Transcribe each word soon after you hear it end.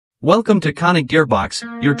Welcome to KONIC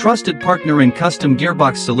GEARBOX, your trusted partner in custom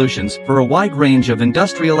gearbox solutions for a wide range of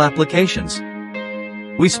industrial applications.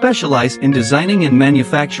 We specialize in designing and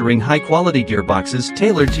manufacturing high-quality gearboxes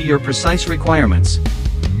tailored to your precise requirements.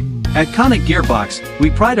 At KONIC GEARBOX,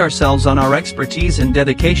 we pride ourselves on our expertise and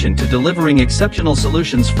dedication to delivering exceptional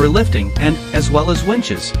solutions for lifting and, as well as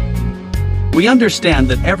winches. We understand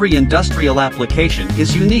that every industrial application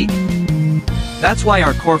is unique. That's why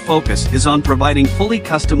our core focus is on providing fully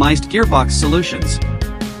customized gearbox solutions.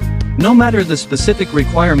 No matter the specific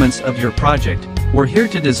requirements of your project, we're here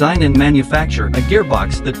to design and manufacture a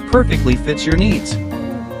gearbox that perfectly fits your needs.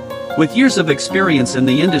 With years of experience in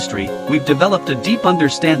the industry, we've developed a deep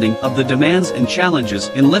understanding of the demands and challenges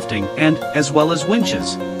in lifting and, as well as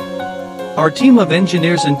winches. Our team of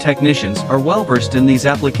engineers and technicians are well-versed in these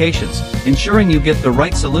applications, ensuring you get the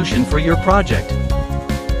right solution for your project.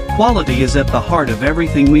 Quality is at the heart of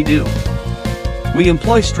everything we do. We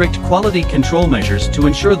employ strict quality control measures to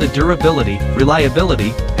ensure the durability,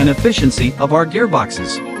 reliability, and efficiency of our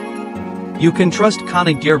gearboxes. You can trust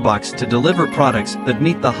KONIC GEARBOX to deliver products that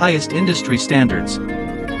meet the highest industry standards.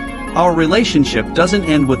 Our relationship doesn't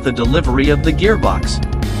end with the delivery of the gearbox.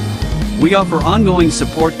 We offer ongoing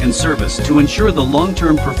support and service to ensure the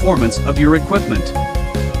long-term performance of your equipment.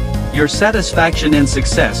 Your satisfaction and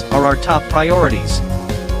success are our top priorities.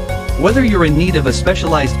 Whether you're in need of a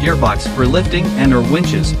specialized gearbox for lifting and/or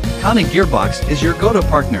winches, KONIC GEARBOX is your go-to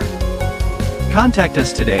partner. Contact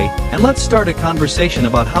us today, and let's start a conversation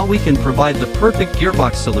about how we can provide the perfect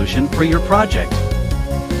gearbox solution for your project.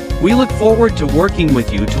 We look forward to working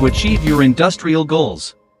with you to achieve your industrial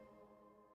goals.